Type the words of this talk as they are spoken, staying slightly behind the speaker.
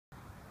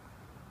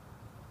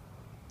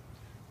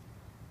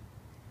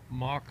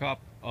mock-up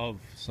of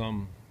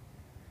some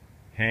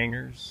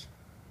hangers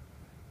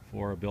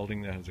for a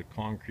building that has a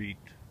concrete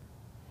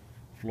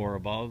floor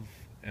above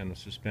and a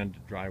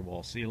suspended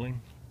drywall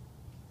ceiling.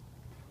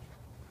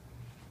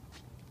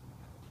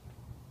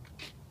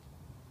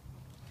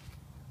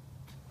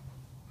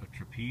 A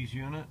trapeze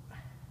unit.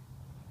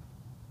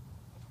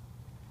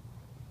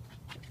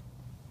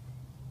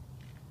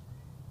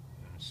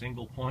 And a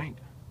single point.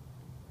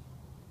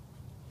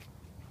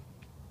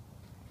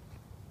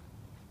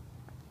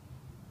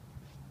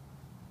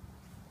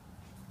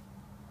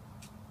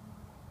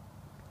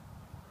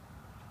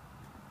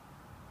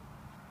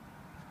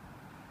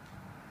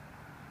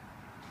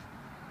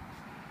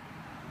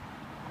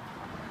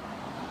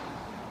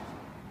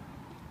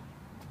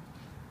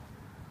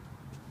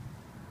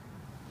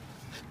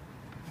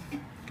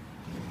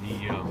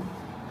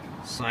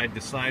 The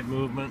side-to-side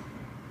movement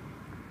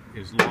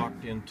is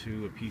locked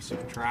into a piece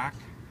of track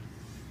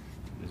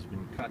that has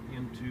been cut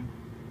into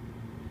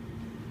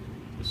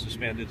the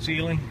suspended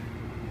ceiling,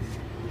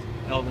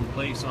 held in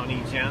place on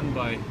each end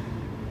by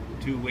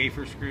 2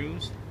 wafer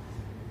screws.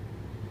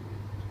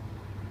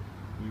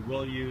 We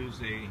will use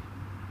an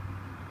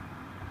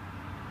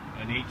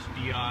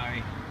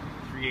HDI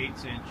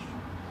 3/8 inch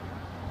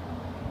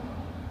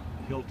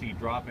Hilti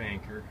drop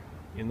anchor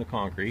in the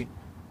concrete,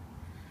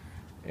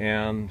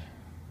 and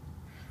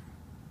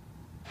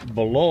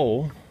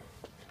below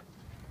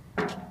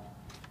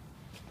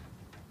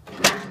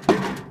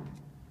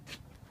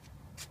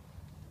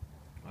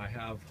I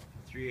have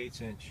a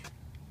 3/8 inch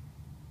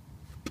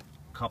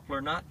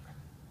coupler nut,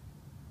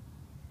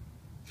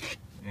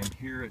 and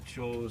here it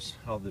shows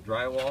how the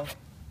drywall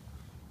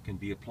can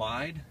be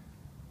applied.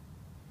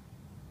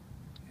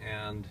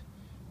 And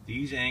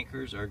these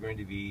anchors are going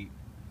to be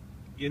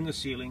in the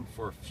ceiling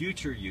for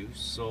future use,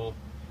 so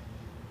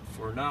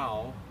for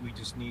now we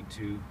just need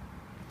to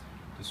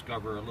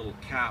discover a little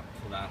cap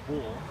for that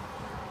hole.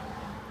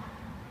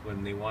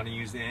 When they want to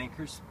use the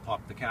anchors,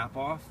 pop the cap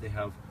off. They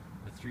have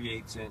a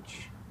 3/8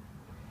 inch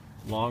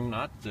long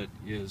nut that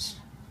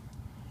is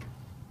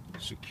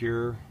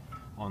secure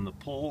on the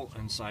pole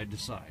and side to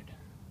side.